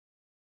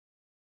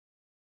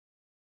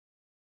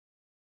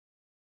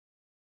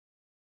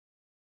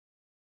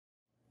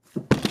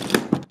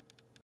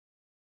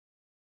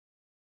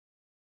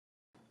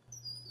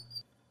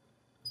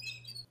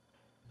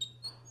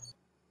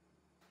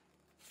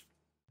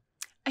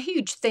A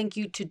huge thank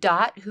you to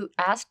Dot, who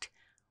asked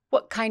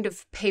what kind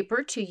of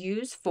paper to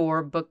use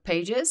for book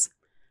pages.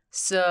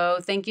 So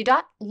thank you,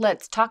 Dot.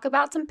 Let's talk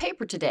about some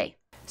paper today.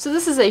 So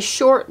this is a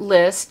short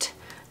list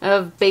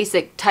of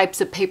basic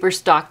types of paper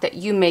stock that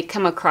you may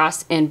come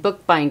across in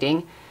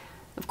bookbinding.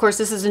 Of course,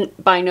 this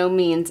isn't by no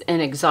means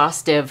an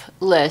exhaustive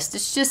list.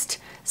 It's just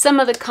some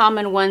of the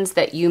common ones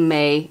that you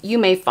may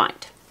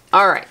find.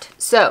 All right,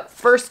 so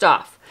first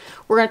off,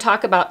 we're going to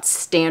talk about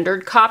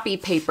standard copy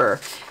paper.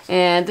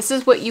 And this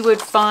is what you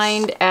would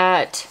find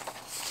at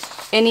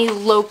any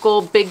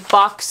local big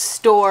box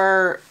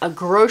store, a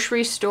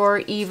grocery store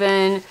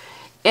even,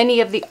 any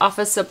of the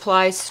office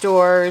supply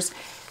stores.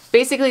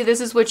 Basically,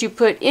 this is what you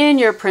put in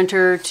your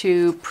printer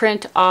to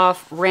print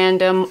off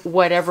random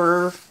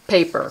whatever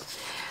paper.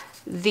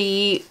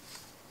 The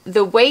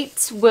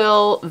weights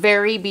will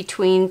vary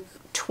between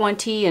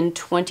 20 and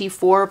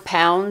 24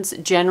 pounds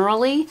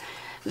generally.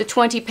 The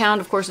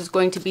 20-pound, of course, is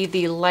going to be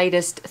the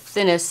lightest,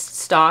 thinnest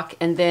stock,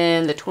 and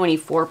then the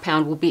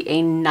 24-pound will be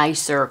a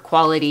nicer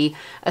quality,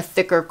 a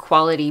thicker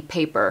quality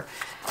paper.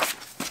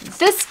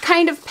 This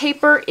kind of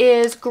paper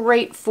is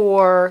great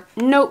for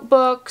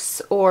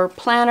notebooks or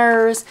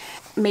planners,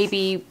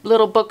 maybe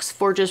little books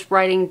for just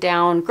writing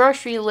down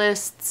grocery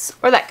lists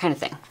or that kind of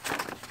thing.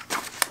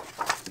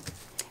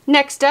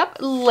 Next up,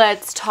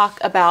 let's talk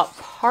about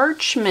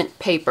parchment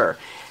paper.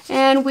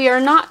 And we are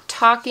not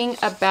talking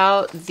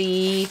about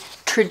the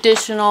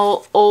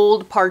traditional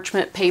old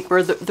parchment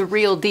paper, the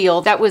real deal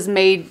that was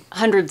made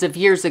hundreds of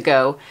years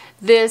ago.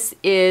 This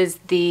is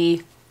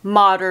the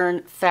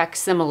modern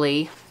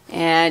facsimile,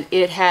 and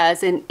it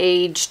has an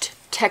aged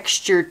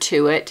texture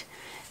to it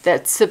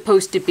that's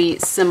supposed to be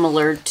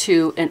similar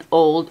to an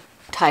old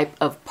type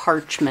of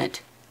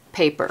parchment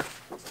paper.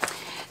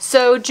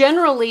 So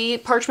generally,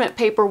 parchment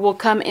paper will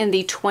come in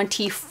the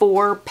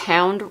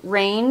 24-pound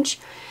range.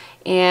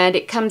 And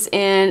it comes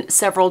in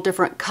several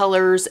different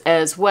colors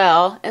as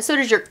well. And so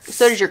does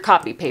your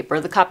copy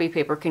paper. The copy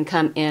paper can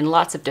come in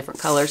lots of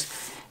different colors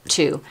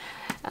too.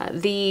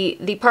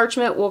 The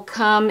parchment will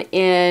come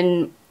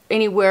in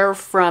anywhere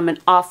from an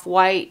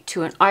off-white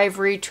to an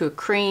ivory to a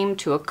cream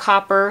to a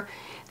copper.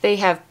 They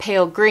have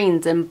pale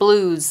greens and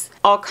blues,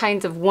 all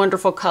kinds of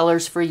wonderful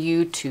colors for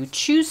you to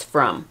choose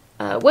from.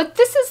 What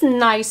this is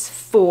nice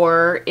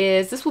for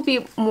is this will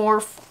be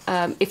more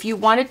if you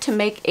wanted to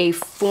make a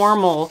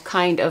formal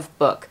kind of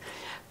book,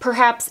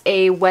 perhaps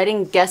a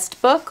wedding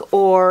guest book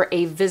or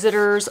a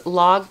visitor's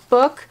log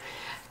book.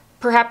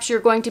 Perhaps you're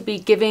going to be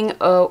giving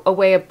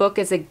away a book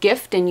as a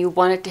gift and you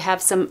want it to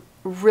have some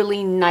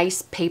really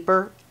nice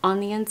paper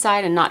on the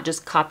inside and not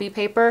just copy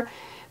paper.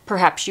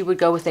 Perhaps you would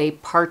go with a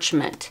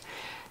parchment.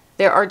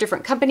 There are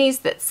different companies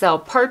that sell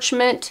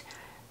parchment.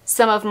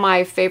 Some of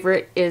my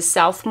favorite is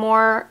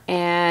Southmore,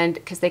 and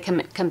because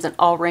it comes in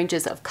all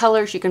ranges of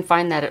colors. You can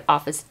find that at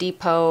Office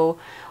Depot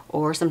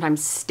or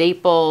sometimes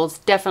Staples,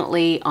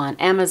 definitely on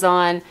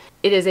Amazon.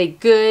 It is a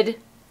good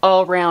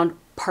all-round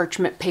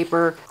parchment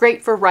paper,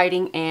 great for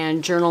writing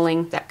and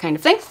journaling, that kind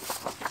of thing.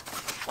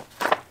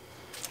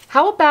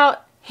 How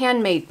about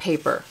handmade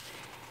paper?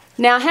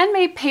 Now,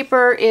 handmade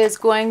paper is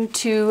going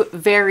to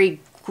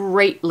vary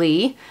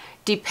greatly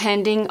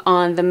depending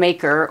on the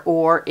maker,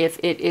 or if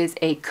it is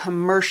a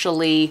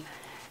commercially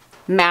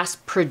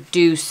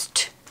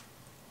mass-produced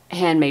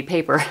handmade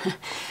paper.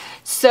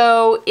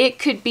 So it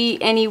could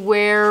be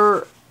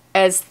anywhere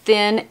as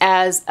thin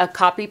as a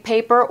copy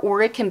paper,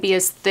 or it can be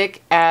as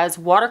thick as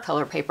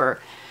watercolor paper.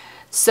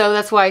 So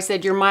that's why I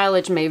said your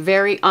mileage may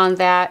vary on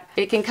that.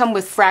 It can come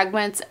with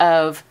fragments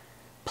of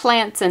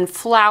plants and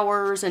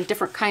flowers and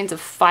different kinds of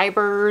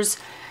fibers,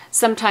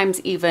 sometimes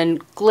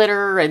even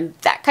glitter and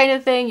that kind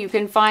of thing you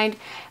can find.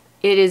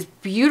 It is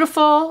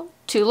beautiful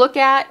to look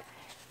at.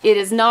 It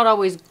is not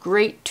always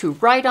great to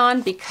write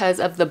on because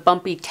of the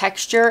bumpy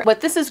texture.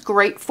 What this is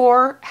great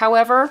for,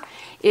 however,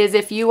 is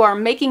if you are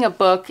making a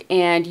book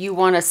and you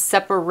want to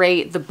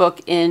separate the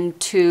book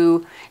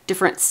into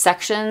different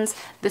sections.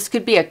 This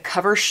could be a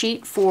cover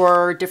sheet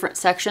for different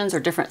sections or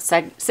different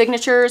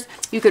signatures.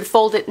 You could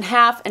fold it in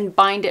half and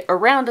bind it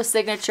around a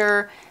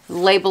signature,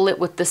 label it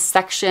with the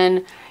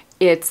section.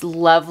 It's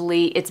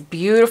lovely. It's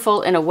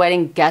beautiful in a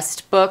wedding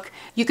guest book.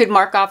 You could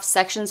mark off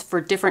sections for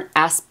different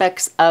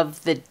aspects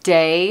of the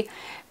day.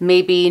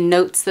 Maybe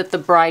notes that the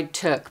bride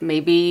took.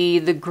 Maybe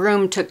the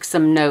groom took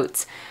some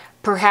notes.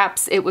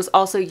 Perhaps it was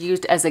also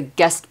used as a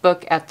guest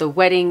book at the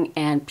wedding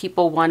and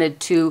people wanted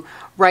to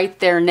write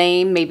their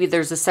name. Maybe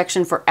there's a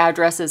section for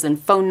addresses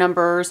and phone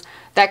numbers,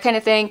 that kind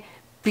of thing.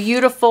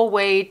 Beautiful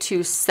way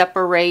to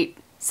separate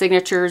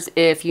signatures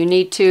if you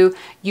need to.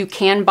 You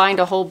can bind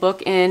a whole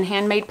book in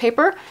handmade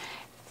paper.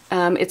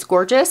 It's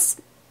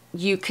gorgeous.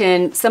 You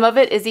can, some of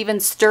it is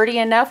even sturdy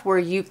enough where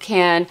you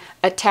can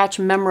attach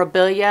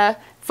memorabilia,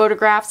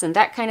 photographs and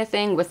that kind of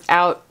thing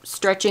without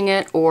stretching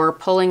it or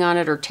pulling on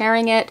it or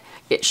tearing it.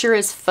 It sure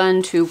is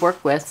fun to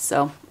work with,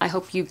 so I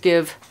hope you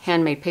give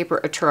handmade paper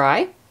a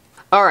try.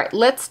 All right,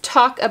 let's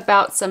talk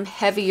about some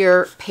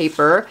heavier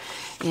paper.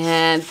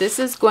 And this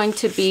is going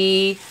to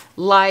be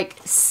like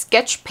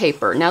sketch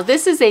paper. Now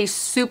this is a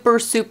super,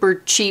 super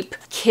cheap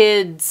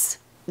kids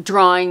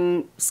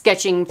drawing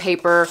sketching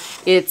paper.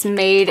 It's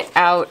made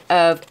out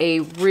of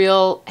a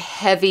real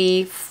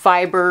heavy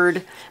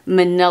fibered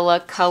manila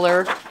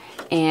color,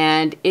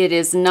 and it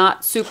is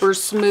not super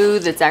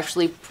smooth. It's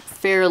actually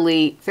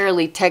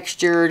fairly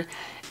textured.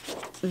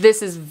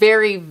 This is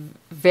very,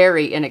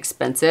 very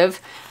inexpensive.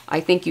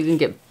 I think you can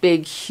get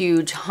big,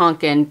 huge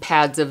honkin'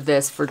 pads of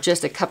this for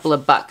just a couple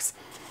of bucks.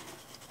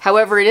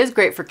 However, it is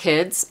great for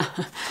kids.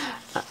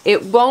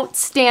 It won't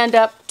stand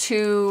up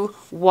to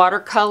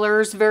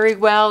watercolors very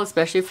well,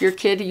 especially if your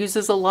kid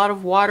uses a lot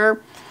of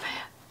water.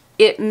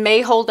 It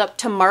may hold up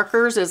to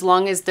markers as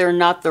long as they're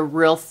not the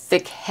real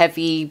thick,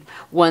 heavy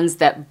ones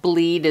that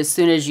bleed as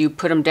soon as you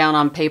put them down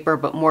on paper,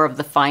 but more of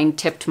the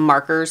fine-tipped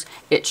markers.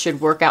 It should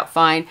work out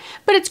fine.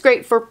 But it's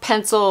great for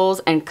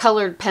pencils and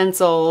colored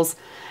pencils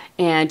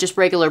and just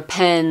regular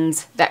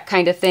pens, that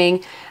kind of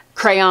thing.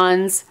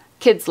 Crayons,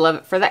 kids love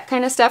it for that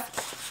kind of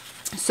stuff.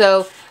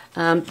 So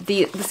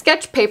the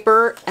sketch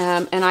paper,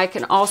 and I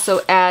can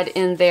also add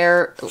in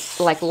there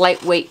like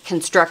lightweight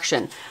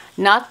construction.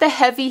 Not the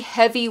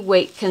heavy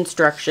weight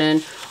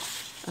construction.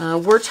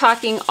 We're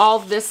talking all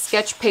this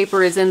sketch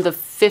paper is in the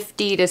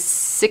 50 to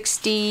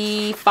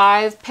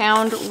 65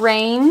 pound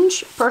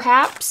range,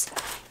 perhaps.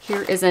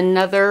 Here is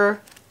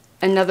another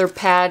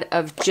pad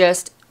of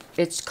just,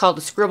 it's called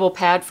a scribble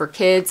pad for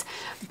kids,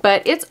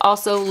 but it's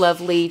also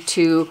lovely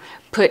to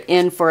put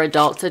in for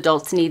adults.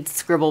 Adults need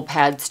scribble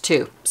pads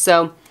too.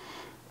 So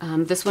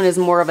this one is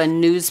more of a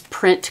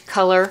newsprint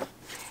color.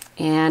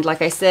 And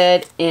like I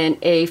said, in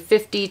a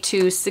 50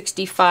 to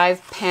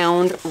 65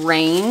 pound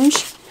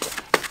range.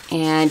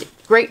 And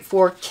great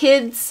for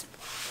kids,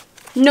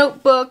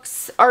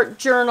 notebooks, art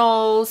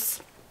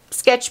journals,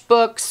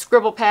 sketchbooks,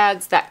 scribble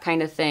pads, that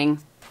kind of thing.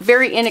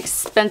 Very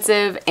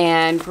inexpensive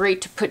and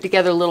great to put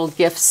together little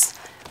gifts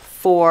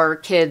for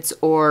kids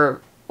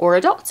or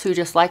adults who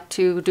just like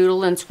to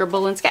doodle and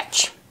scribble and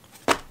sketch.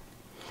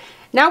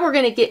 Now we're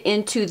going to get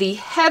into the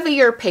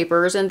heavier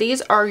papers, and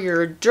these are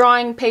your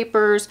drawing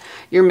papers,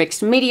 your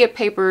mixed media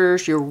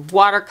papers, your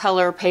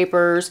watercolor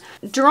papers.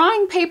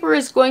 Drawing paper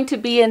is going to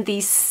be in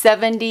the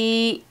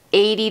 70,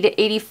 80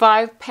 to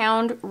 85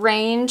 pound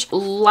range.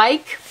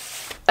 Like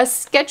a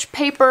sketch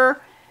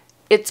paper,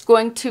 it's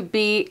going to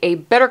be a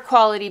better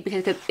quality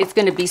because it's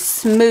going to be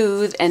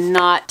smooth and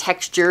not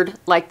textured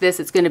like this.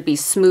 It's going to be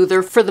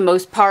smoother for the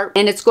most part,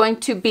 and it's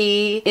going to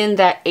be in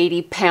that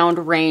 80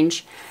 pound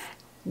range.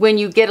 When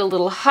you get a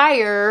little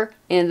higher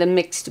in the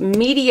mixed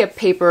media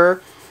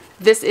paper,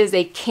 this is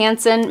a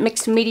Canson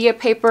mixed media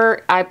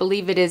paper. I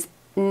believe it is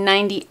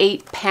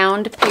 98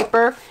 pound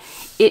paper.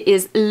 It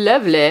is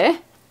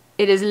lovely.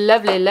 It is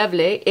lovely,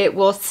 lovely. It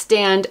will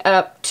stand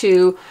up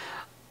to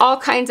all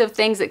kinds of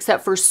things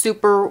except for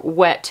super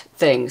wet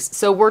things.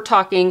 So we're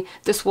talking,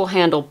 this will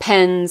handle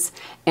pens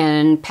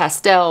and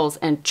pastels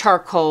and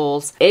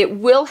charcoals. It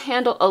will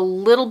handle a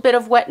little bit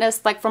of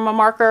wetness like from a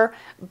marker,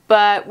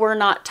 but we're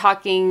not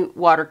talking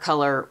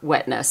watercolor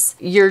wetness.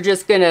 You're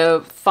just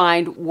gonna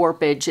find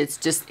warpage.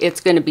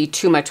 It's gonna be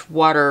too much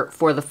water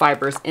for the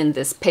fibers in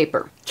this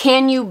paper.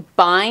 Can you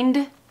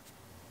bind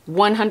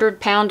 100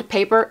 pound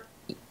paper?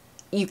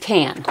 You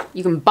can.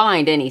 You can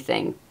bind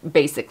anything,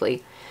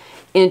 basically,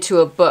 into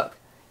a book.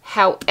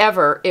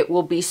 However, it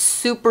will be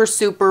super,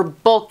 super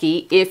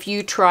bulky if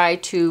you try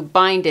to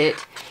bind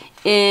it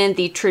in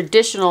the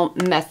traditional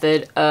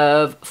method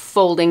of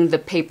folding the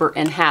paper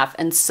in half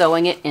and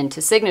sewing it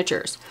into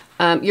signatures.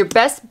 Your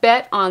best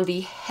bet on the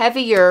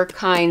heavier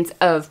kinds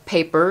of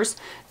papers,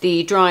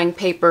 the drawing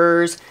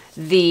papers,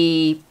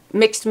 the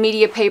mixed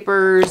media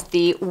papers,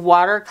 the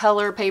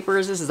watercolor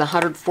papers, this is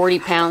 140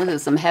 pounds, this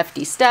is some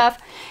hefty stuff,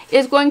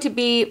 is going to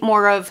be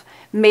more of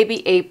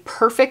maybe a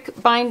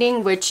perfect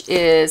binding, which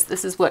is,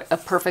 this is what a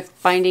perfect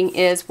binding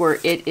is, where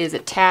it is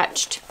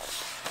attached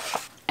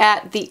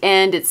at the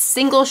end. It's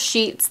single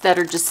sheets that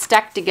are just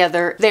stacked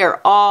together. They are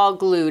all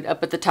glued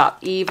up at the top,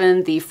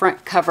 even the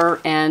front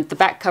cover and the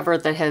back cover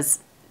that has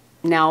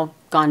now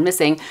gone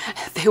missing.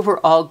 They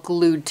were all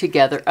glued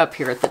together up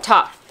here at the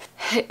top.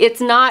 It's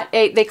not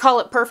a, they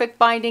call it perfect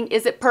binding.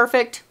 Is it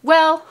perfect?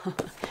 Well,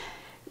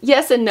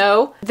 yes and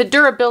no. The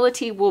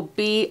durability will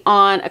be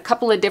on a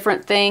couple of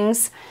different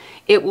things.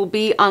 It will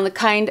be on the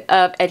kind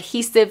of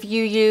adhesive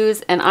you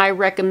use, and I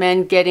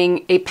recommend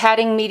getting a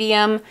padding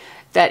medium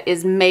that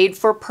is made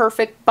for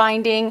perfect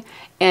binding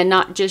and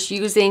not just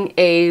using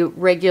a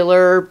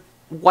regular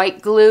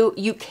white glue.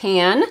 You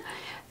can.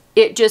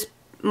 It just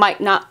might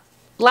not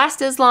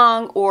last as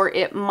long, or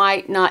it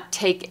might not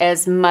take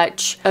as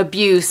much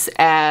abuse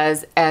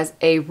as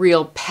a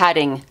real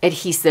padding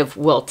adhesive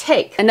will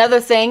take.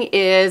 Another thing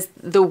is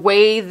the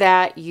way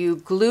that you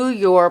glue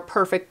your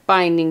perfect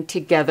binding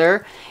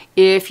together.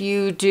 If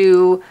you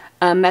do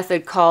a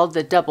method called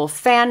the double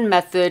fan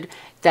method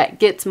that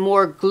gets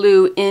more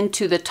glue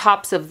into the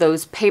tops of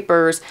those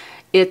papers,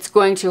 it's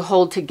going to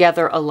hold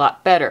together a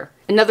lot better.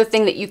 Another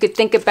thing that you could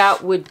think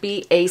about would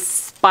be a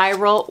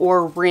spiral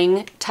or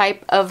ring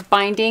type of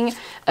binding,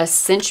 a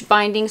cinch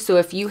binding. So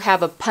if you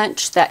have a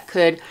punch that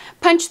could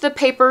punch the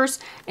papers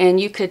and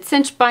you could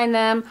cinch bind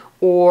them,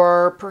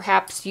 or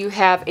perhaps you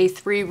have a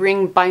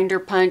 3-ring binder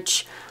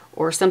punch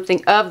or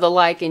something of the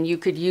like, and you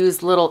could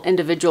use little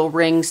individual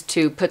rings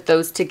to put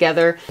those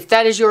together. If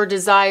that is your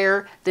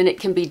desire, then it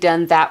can be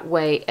done that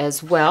way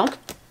as well.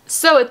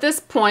 So at this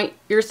point,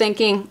 you're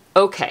thinking,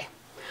 okay,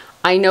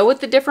 I know what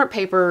the different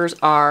papers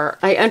are.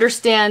 I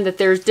understand that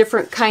there's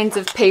different kinds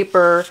of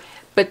paper,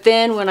 but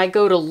then when I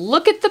go to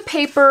look at the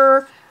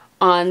paper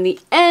on the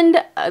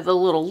end of the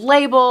little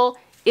label,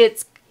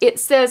 it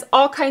says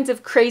all kinds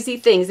of crazy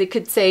things. It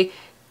could say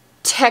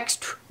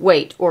text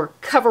weight or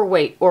cover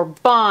weight or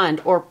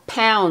bond or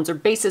pounds or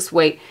basis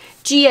weight,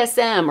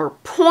 GSM or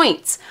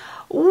points.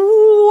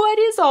 What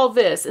is all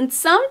this? And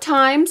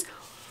sometimes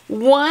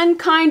one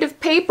kind of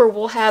paper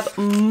will have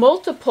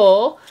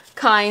multiple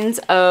kinds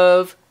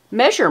of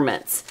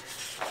measurements.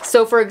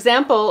 So for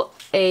example,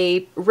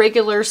 a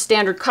regular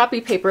standard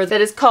copy paper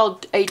that is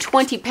called a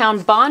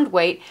 20-pound bond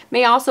weight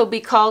may also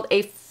be called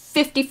a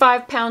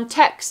 55-pound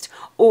text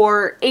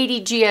or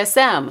 80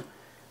 GSM.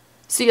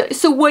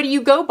 So what do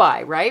you go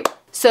by, right?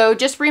 So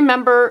just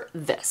remember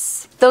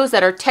this. Those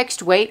that are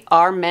text weight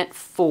are meant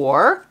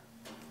for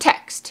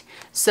text.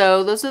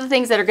 So those are the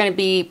things that are going to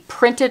be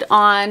printed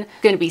on,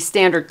 going to be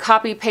standard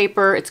copy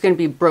paper. It's going to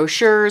be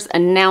brochures,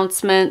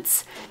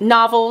 announcements,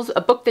 novels,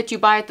 a book that you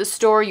buy at the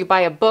store. You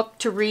buy a book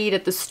to read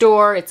at the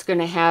store. It's going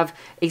to have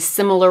a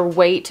similar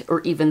weight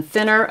or even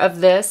thinner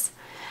of this.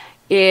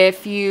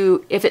 If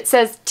it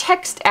says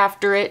text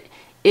after it,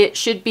 it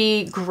should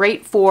be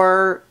great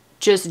for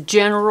just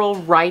general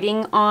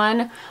writing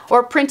on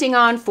or printing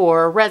on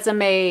for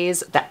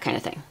resumes, that kind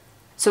of thing.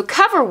 So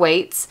cover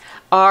weights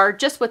are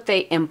just what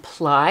they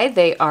imply.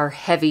 They are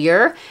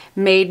heavier,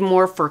 made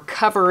more for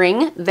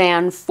covering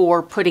than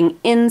for putting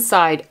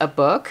inside a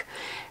book.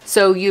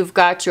 So you've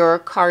got your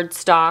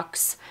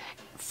cardstocks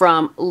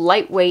from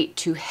lightweight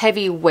to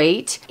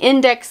heavyweight,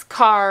 index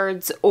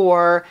cards,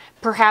 or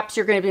perhaps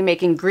you're going to be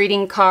making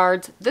greeting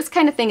cards. This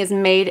kind of thing is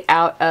made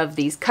out of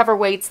these cover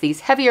weights,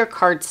 these heavier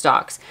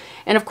cardstocks.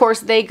 And of course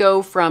they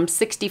go from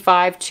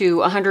 65 to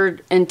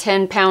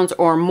 110 pounds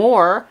or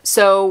more.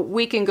 So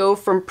we can go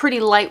from pretty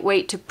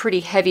lightweight to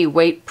pretty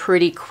heavyweight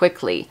pretty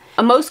quickly.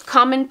 A most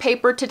common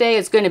paper today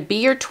is going to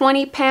be your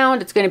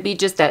 20-pound. It's going to be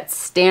just that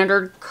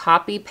standard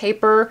copy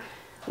paper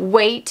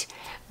weight.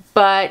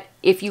 But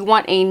if you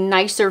want a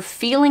nicer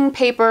feeling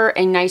paper,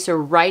 a nicer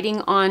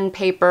writing on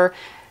paper,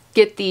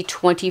 get the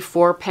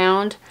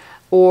 24-pound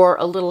or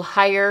a little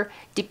higher,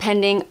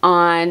 depending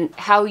on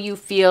how you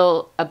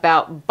feel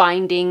about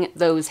binding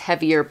those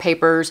heavier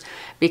papers,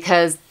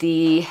 because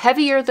the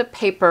heavier the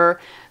paper,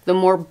 the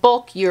more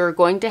bulk you're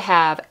going to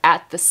have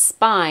at the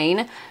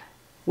spine.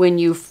 When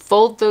you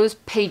fold those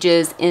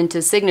pages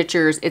into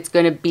signatures, it's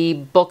going to be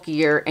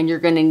bulkier and you're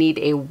going to need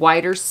a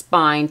wider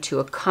spine to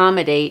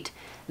accommodate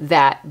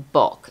that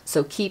bulk.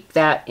 So keep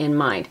that in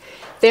mind.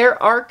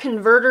 There are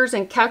converters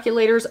and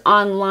calculators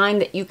online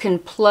that you can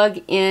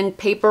plug in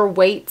paper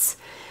weights.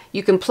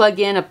 You can plug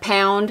in a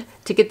pound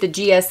to get the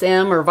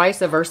GSM or vice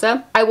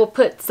versa. I will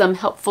put some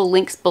helpful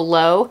links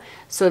below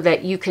so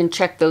that you can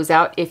check those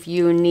out if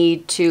you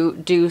need to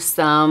do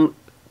some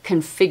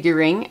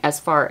configuring as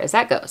far as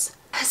that goes.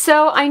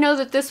 So I know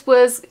that this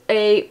was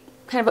a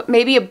kind of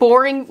maybe a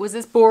boring, was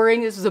this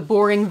boring? This was a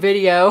boring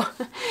video.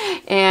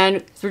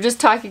 And we're just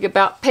talking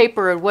about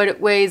paper and what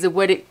it weighs and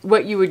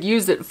what you would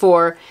use it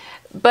for.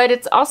 But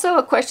it's also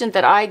a question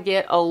that I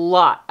get a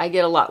lot.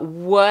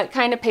 What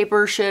kind of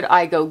paper should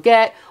I go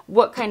get?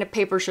 What kind of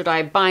paper should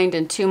I bind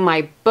into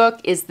my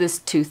book? Is this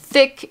too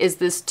thick? Is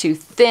this too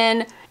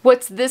thin?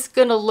 What's this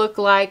gonna look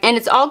like? And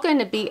it's all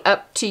gonna be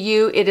up to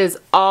you. It is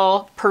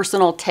all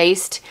personal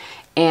taste.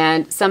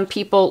 And some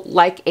people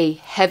like a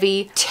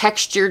heavy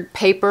textured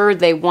paper.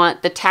 They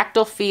want the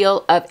tactile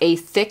feel of a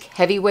thick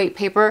heavyweight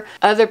paper.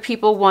 Other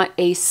people want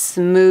a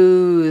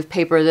smooth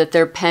paper that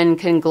their pen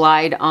can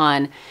glide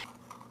on.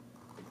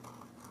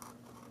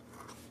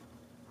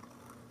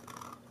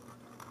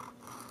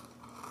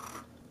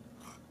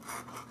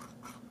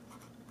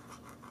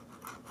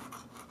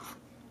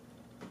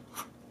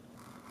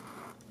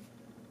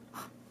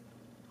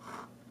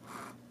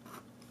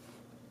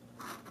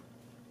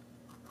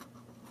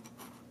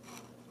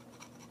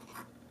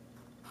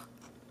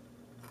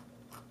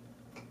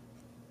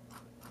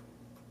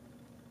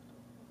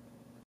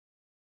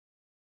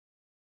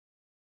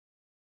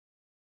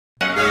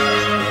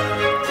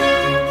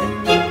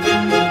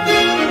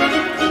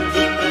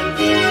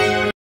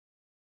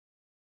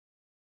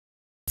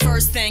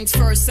 First things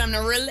first, I'm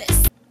the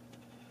realist.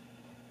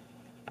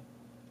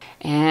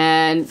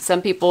 And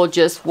some people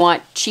just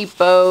want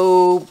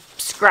cheapo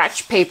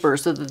scratch paper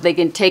so that they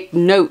can take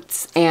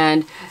notes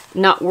and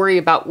not worry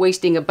about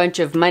wasting a bunch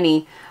of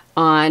money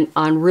on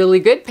really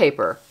good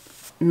paper.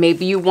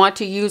 Maybe you want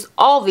to use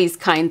all these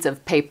kinds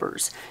of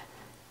papers.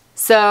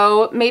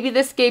 So maybe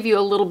this gave you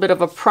a little bit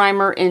of a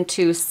primer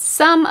into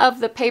some of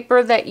the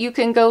paper that you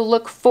can go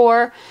look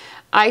for.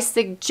 I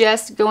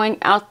suggest going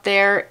out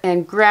there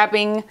and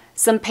grabbing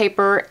some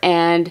paper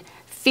and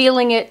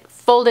feeling it,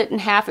 fold it in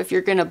half if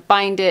you're going to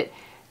bind it.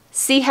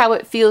 See how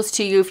it feels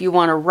to you if you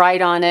want to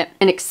write on it,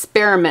 and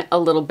experiment a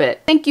little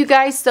bit. Thank you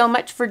guys so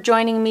much for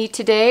joining me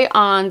today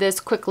on this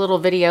quick little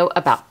video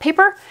about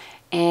paper,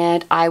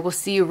 and I will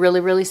see you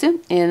really, really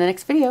soon in the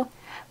next video.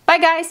 Bye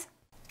guys!